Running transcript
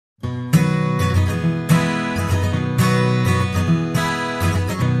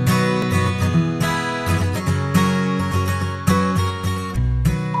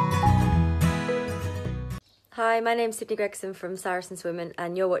Hi, my name's Sydney Gregson from Saracens Women,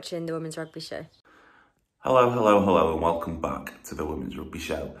 and you're watching the Women's Rugby Show. Hello, and welcome back to the Women's Rugby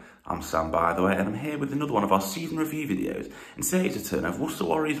Show. I'm Sam, by the way, and I'm here with another one of our season review videos, and today's a turn of Worcester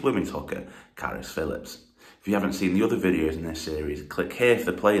Warriors women's hooker, Carys Phillips. If you haven't seen the other videos in this series, click here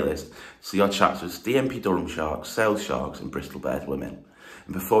for the playlist to see our chats with DMP Durham Sharks, Sales Sharks and Bristol Bears women.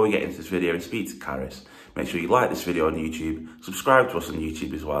 And before we get into this video and speak to Carys, make sure you like this video on YouTube, subscribe to us on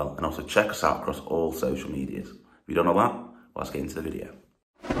YouTube as well, and also check us out across all social medias. If you don't know that, let's get into the video.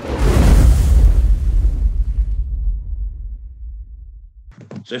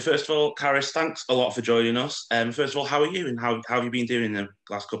 So first of all, Carys, thanks a lot for joining us. First of all, how are you and how have you been doing in the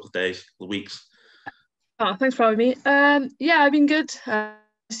last couple of days, weeks? Oh, thanks for having me. Yeah, I've been good. The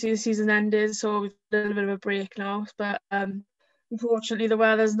season ended, so we've got a little bit of a break now. But unfortunately, the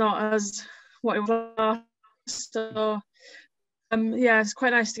weather's not as what it was last. So yeah, it's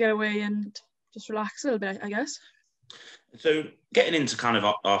quite nice to get away and just relax a little bit, I guess. So getting into kind of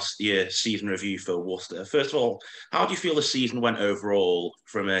our season review for Worcester, first of all, how do you feel the season went overall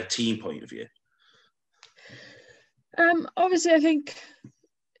from a team point of view? Obviously, I think,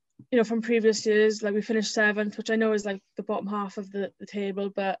 from previous years, like we finished 7th, which I know is like the bottom half of the table,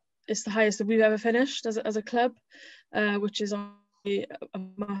 but it's the highest that we've ever finished as a club, which is obviously a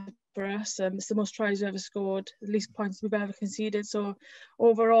massive for us. It's the most tries we've ever scored, the least points we've ever conceded. So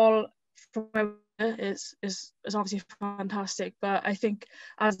overall, it's obviously fantastic, but I think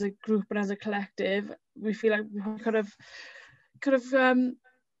as a group and as a collective, we feel like we could have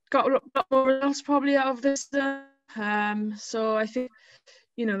got a lot more results probably out of this. So I think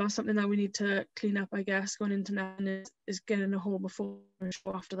that's something that we need to clean up, I guess, going into next is getting a home before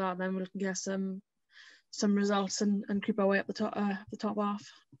after that, then we can get some results and creep our way up the top half.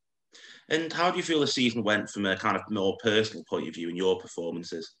 And how do you feel the season went from a kind of more personal point of view in your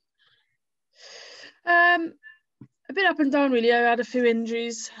performances? A bit up and down, really. I had a few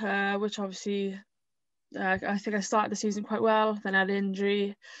injuries, which obviously I think I started the season quite well. Then I had an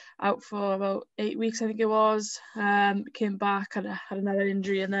injury, out for about 8 weeks, I think it was. Came back, had another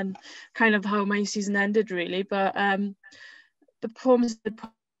injury, and then kind of how my season ended, really. But the performance I'm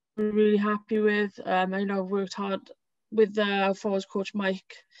really happy with. I know I've worked hard with our forwards coach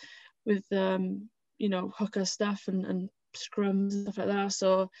Mike, with hooker stuff and scrums and stuff like that.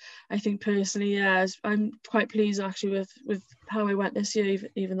 So I think personally, yeah, I'm quite pleased actually with how I went this year,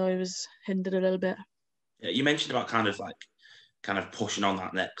 even though I was hindered a little bit. Yeah, you mentioned about kind of pushing on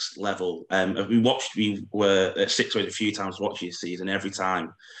that next level. We were at 6 ways a few times watching this season. Every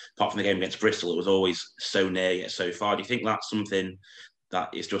time, apart from the game against Bristol, it was always so near yet so far. Do you think that's something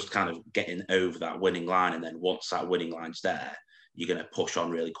that is just kind of getting over that winning line, and then once that winning line's there, you're going to push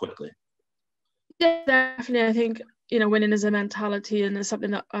on really quickly? Yeah, definitely. I think winning is a mentality, and it's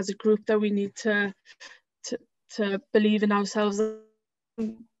something that as a group that we need to believe in ourselves.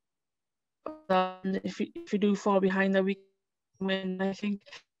 If we do fall behind, that we can win. I think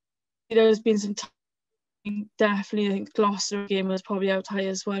there's been some time, definitely. I think Gloucester game was probably our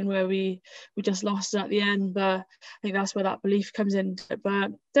highest one, where we just lost it at the end, but I think that's where that belief comes in.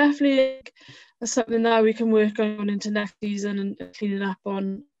 But definitely that's something that we can work on into next season and cleaning up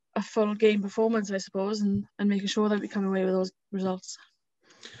on a full game performance, I suppose, and making sure that we come away with those results.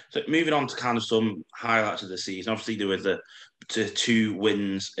 So moving on to kind of some highlights of the season, obviously there was the 2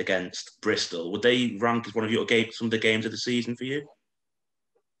 wins against Bristol. Would they rank as one of some of the games of the season for you?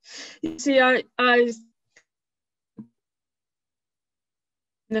 You see, I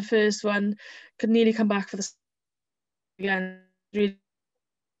the first one could nearly come back for the again. Really,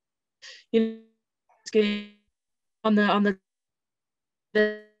 game on the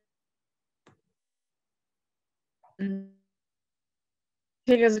I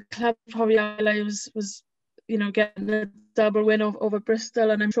think as a club, probably highlight was getting the double win over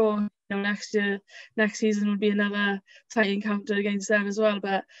Bristol, and I'm sure next season will be another tight encounter against them as well.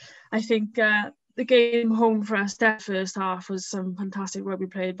 But I think the game home for us, that first half, was some fantastic rugby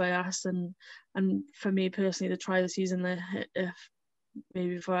played by us, and for me personally, the try of the season,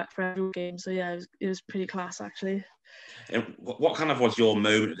 maybe for every game. So yeah, it was pretty class actually. And what kind of was your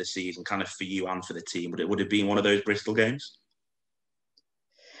moment of the season, kind of for you and for the team? Would it have been one of those Bristol games?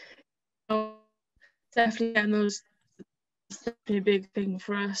 Definitely, and those definitely a big thing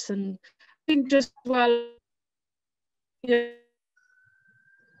for us, and I think just confidence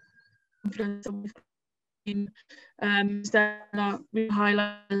that we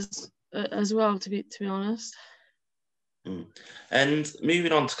highlight as well. To be honest. And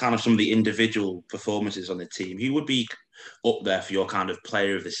moving on to kind of some of the individual performances on the team, who would be up there for your kind of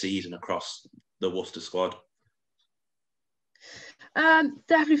player of the season across the Worcester squad?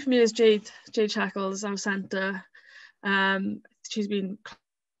 Definitely for me is Jade Shackles, our centre. She's been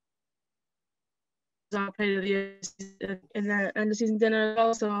our player of the year in the end of season dinner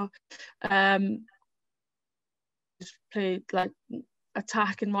as well. So played like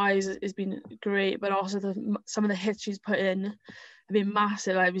attacking wise has been great, but also some of the hits she's put in have been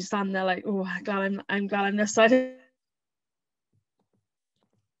massive. I've been standing there like, oh, I'm glad I'm this side.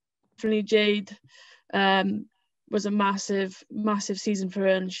 Definitely Jade was a massive season for her,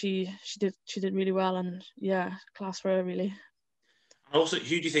 and she did really well, and yeah, class for her really. Also,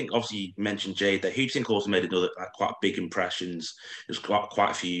 who do you think? Obviously, you mentioned Jade there. Who do you think also made another quite big impressions? It was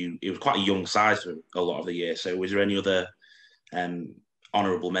quite a few. It was quite a young side for a lot of the year. So, was there any other um,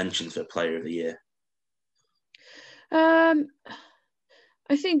 honourable mentions for Player of the Year? I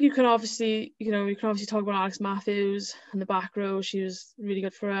think you can obviously talk about Alex Matthews and the back row. She was really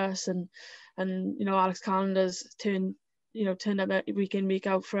good for us, and Alex Calendar's turned up week in, week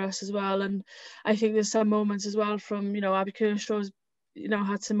out for us as well. And I think there's some moments as well from Abby Kershaw's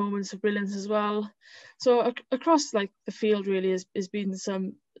had some moments of brilliance as well. So across like the field really has been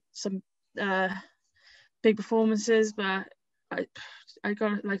some big performances, but I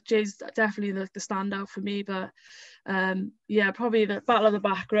got like Jay's definitely the standout for me, but yeah, probably the battle of the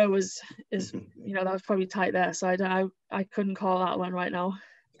back row is that was probably tight there, so I couldn't call that one right now.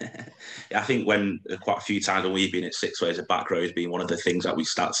 I think when quite a few times when we've been at Six Ways, the back row has been one of the things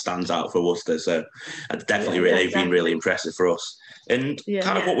that stands out for Worcester. So definitely really been really impressive for us. And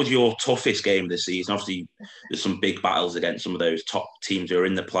what was your toughest game this season? Obviously, there's some big battles against some of those top teams who are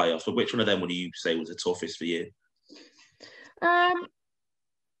in the playoffs. But which one of them would you say was the toughest for you? I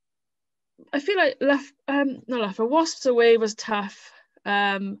feel like Wasps away was tough.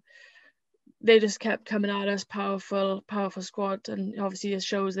 They just kept coming at us, powerful squad, and obviously it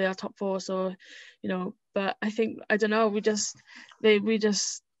shows they are top four. So, but I think I don't know. They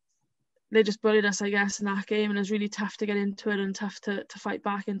just bullied us, I guess, in that game, and it was really tough to get into it and tough to fight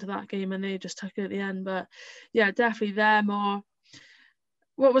back into that game, and they just took it at the end. But yeah, definitely them. Or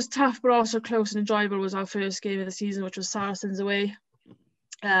what was tough but also close and enjoyable was our first game of the season, which was Saracens away.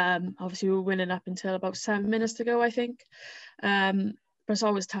 Obviously we were winning up until about 7 minutes to go, I think. But it's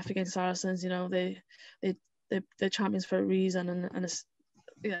always tough against Saracens. They're champions for a reason, and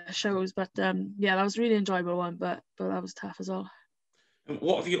it shows. But yeah, that was a really enjoyable one, but that was tough as well.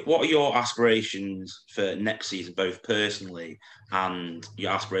 What are your aspirations for next season, both personally and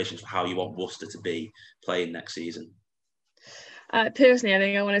your aspirations for how you want Worcester to be playing next season? Personally, I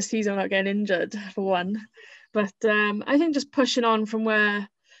think I want a season without getting injured for one, but I think just pushing on from where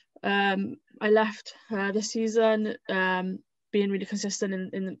I left this season, being really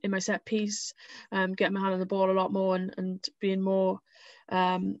consistent in my set piece, getting my hand on the ball a lot more, and being more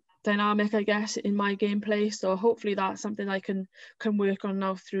dynamic, I guess, in my gameplay. So hopefully that's something I can work on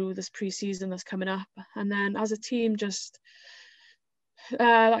now through this pre-season that's coming up. And then as a team, just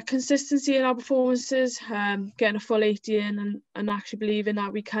that consistency in our performances, getting a full 80 in, and actually believing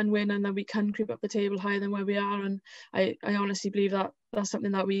that we can win and that we can creep up the table higher than where we are. And I honestly believe that that's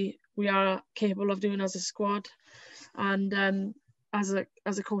something that we are capable of doing as a squad, and as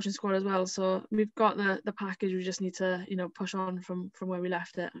a coaching squad as well. So we've got the package. We just need to push on from where we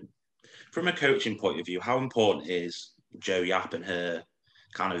left it. From a coaching point of view, how important is Jo Yap and her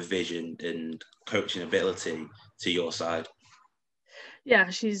kind of vision and coaching ability to your side? Yeah,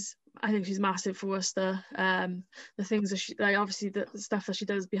 I think she's massive for Worcester. The things that she, like, obviously the stuff that she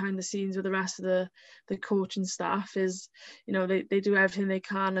does behind the scenes with the rest of the coaching staff is, they do everything they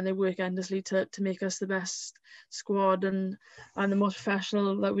can, and they work endlessly to make us the best squad and the most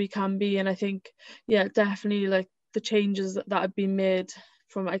professional that we can be. And I think, yeah, definitely like the changes that have been made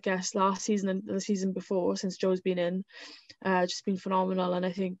from, I guess, last season and the season before, since Jo's been in, just been phenomenal. And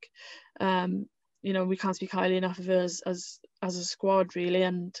I think we can't speak highly enough of her as a squad, really.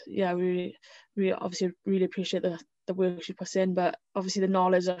 And yeah, we obviously really appreciate the work she puts in, but obviously the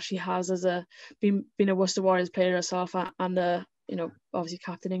knowledge that she has as being a Worcester Warriors player herself, and obviously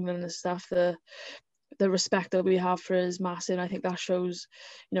captain England and stuff, the respect that we have for her is massive. And I think that shows,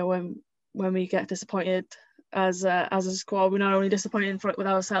 when we get disappointed as a squad, we're not only disappointed with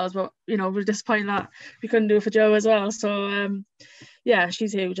ourselves, but we're disappointed that we couldn't do it for Jo as well. So yeah,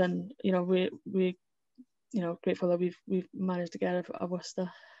 she's huge, and we grateful that we've managed to get her at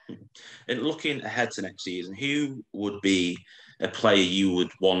Worcester. And looking ahead to next season, who would be a player you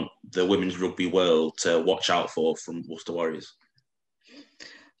would want the women's rugby world to watch out for from Worcester Warriors?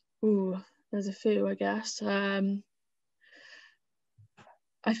 Ooh, there's a few, I guess. I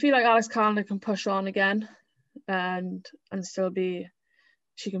feel like Alex Calendar can push on again, and still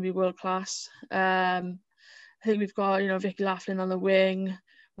she can be world class. I think we've got, Vicky Laughlin on the wing.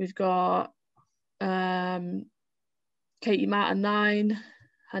 We've got Katie Matt at 9.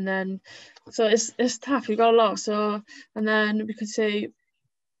 And then, so it's tough. We've got a lot. So, and then we could say,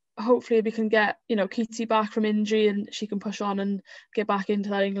 hopefully we can get, Katie back from injury and she can push on and get back into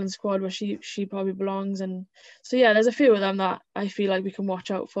that England squad where she probably belongs. And so, yeah, there's a few of them that I feel like we can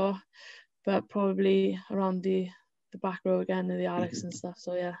watch out for, but probably around the back row again and the Alex and stuff.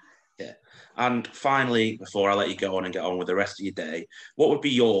 So, yeah. Yeah. And finally, before I let you go on and get on with the rest of your day, what would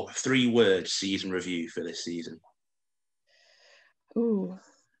be your 3-word season review for this season? Ooh,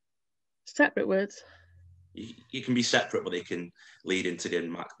 separate words. You can be separate, but they can lead into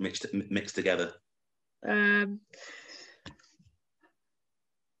getting mixed together.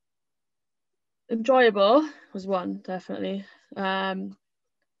 Enjoyable was one, definitely. I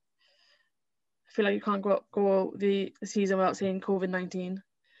feel like you can't go the season without saying COVID-19.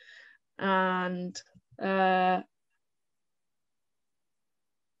 And I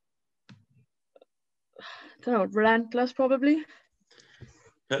don't know, relentless probably.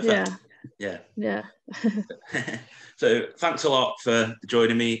 Perfect. Yeah. So thanks a lot for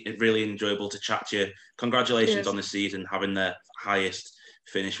joining me. It's really enjoyable to chat to you. Congratulations on the season, having the highest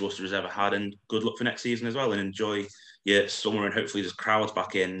finish Worcester has ever had, and good luck for next season as well, and enjoy your summer, and hopefully there's crowds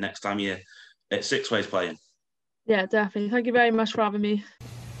back in next time you're at Six Ways playing. Yeah, definitely. Thank you very much for having me.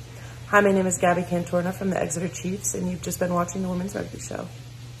 Hi, my name is Gabby Cantorna from the Exeter Chiefs, and you've just been watching the Women's Rugby Show.